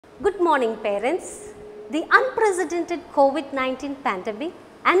Good morning parents. The unprecedented COVID-19 pandemic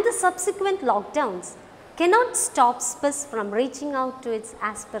and the subsequent lockdowns cannot stop SPIS from reaching out to its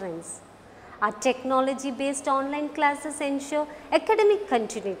aspirants. Our technology-based online classes ensure academic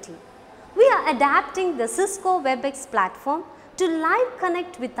continuity. We are adapting the Cisco Webex platform to live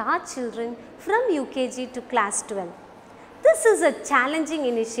connect with our children from UKG to class 12. This is a challenging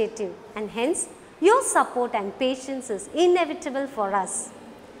initiative and hence your support and patience is inevitable for us.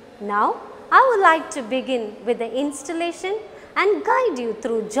 Now, I would like to begin with the installation and guide you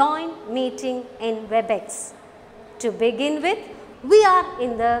through join meeting in Webex. To begin with, we are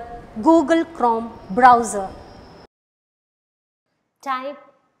in the Google Chrome browser. Type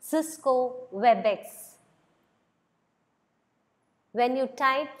Cisco Webex. When you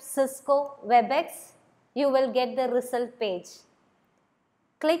type Cisco Webex, you will get the result page.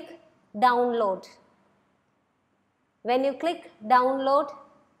 Click download. When you click download,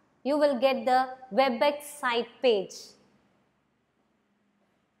 you will get the Webex site page.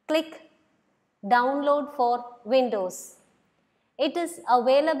 Click download for Windows. It is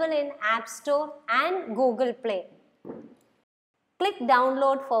available in App Store and Google Play. Click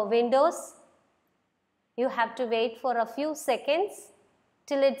download for Windows. You have to wait for a few seconds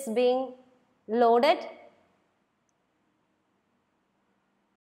till it's being loaded.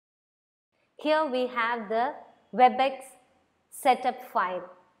 Here we have the Webex setup file.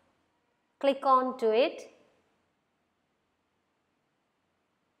 Click on to it.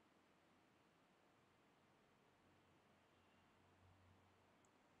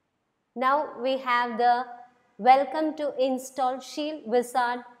 Now we have the Welcome to Install Shield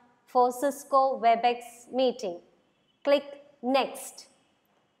Wizard for Cisco Webex meeting. Click Next.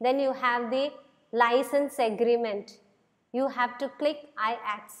 Then you have the license agreement. You have to click I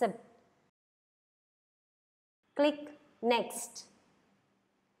accept. Click Next.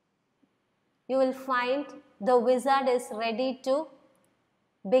 You will find the wizard is ready to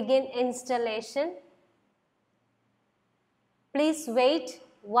begin installation. Please wait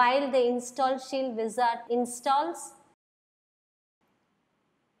while the Install Shield wizard installs.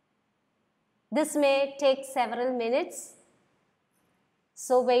 This may take several minutes,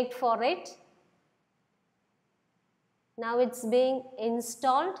 so wait for it. Now it's being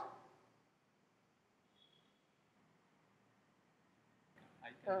installed.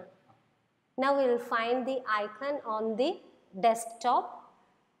 Now we will find the icon on the desktop.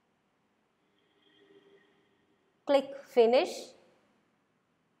 Click Finish.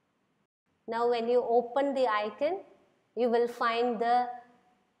 Now when you open the icon, you will find the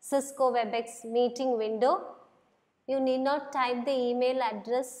Cisco Webex meeting window. You need not type the email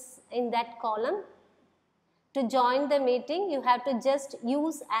address in that column. To join the meeting, you have to just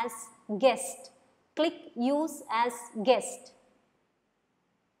use as guest. Click Use as Guest.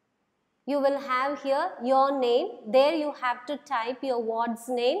 You will have here your name. There you have to type your ward's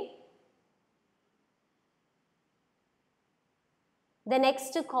name. The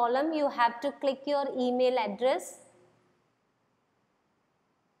next column you have to click your email address.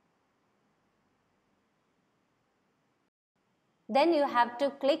 Then you have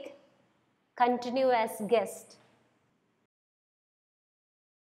to click Continue as Guest.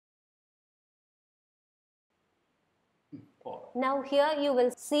 Now here you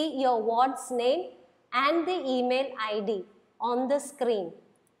will see your ward's name and the email ID on the screen.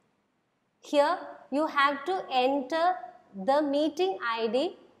 Here you have to enter the meeting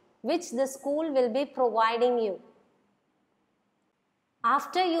ID which the school will be providing you.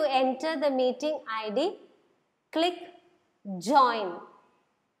 After you enter the meeting ID, click Join.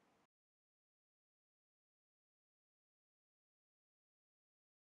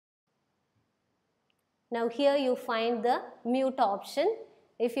 Now here you find the mute option.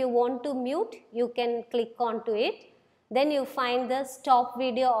 If you want to mute, you can click on to it. Then you find the stop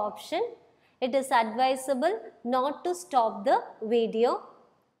video option. It is advisable not to stop the video.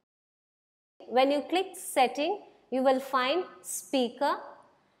 When you click setting, you will find speaker,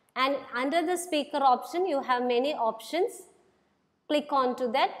 and under the speaker option you have many options. Click on to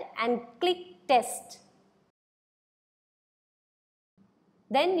that and click test.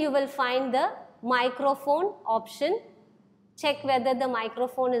 Then you will find the microphone option. Check whether the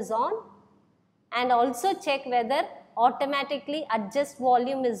microphone is on and also check whether automatically adjust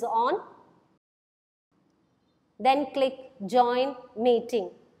volume is on. Then click Join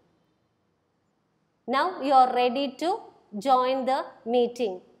Meeting. Now you are ready to join the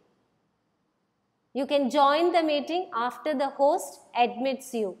meeting. You can join the meeting after the host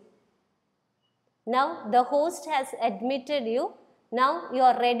admits you. Now the host has admitted you. Now you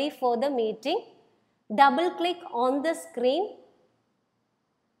are ready for the meeting. Double click on the screen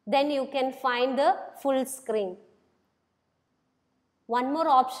then you can find the full screen. One more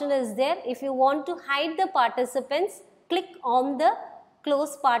option is there. If you want to hide the participants, click on the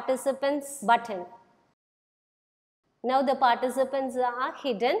close participants button. Now the participants are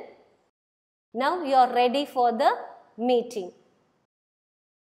hidden. Now you are ready for the meeting.